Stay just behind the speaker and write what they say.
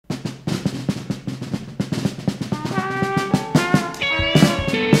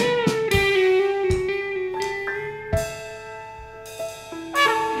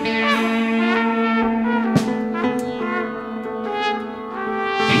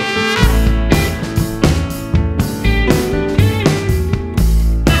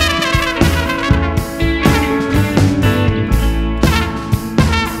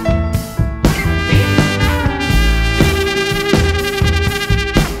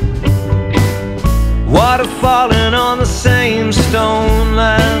water falling on the same stone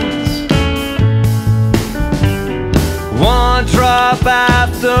lands. One drop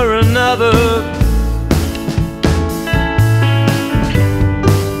after another.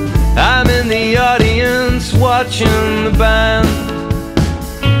 I'm in the audience watching the band,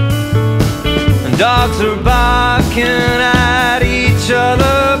 and dogs are barking at each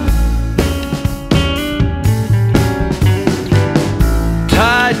other.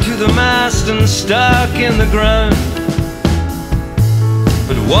 Tied to the mast and stuck in the ground,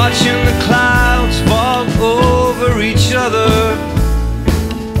 but watching the clouds fall over each other.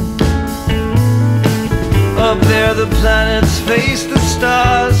 Up there the planets face the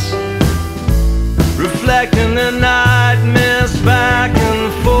stars, reflecting the night mist back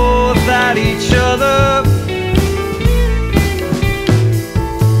and forth at each other.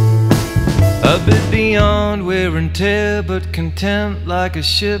 A bit beyond wear and tear, but content like a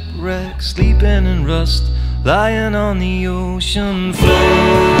shipwreck, sleeping in rust, lying on the ocean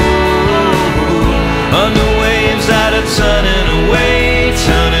floor, under waves that are turning away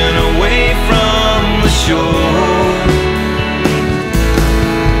from the shore.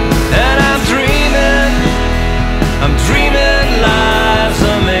 And I'm dreaming lives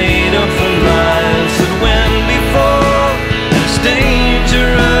are made up for lives that went before. And it's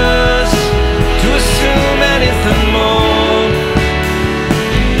dangerous to assume anything more.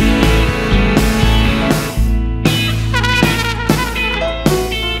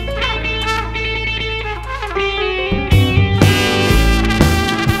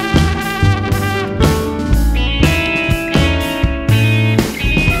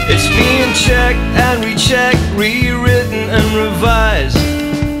 It's being checked and rechecked, rewritten and revised,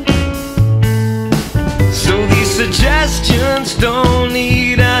 so these suggestions don't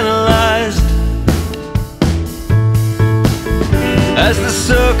need analyzed. As the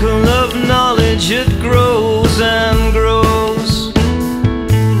circle of knowledge it grows and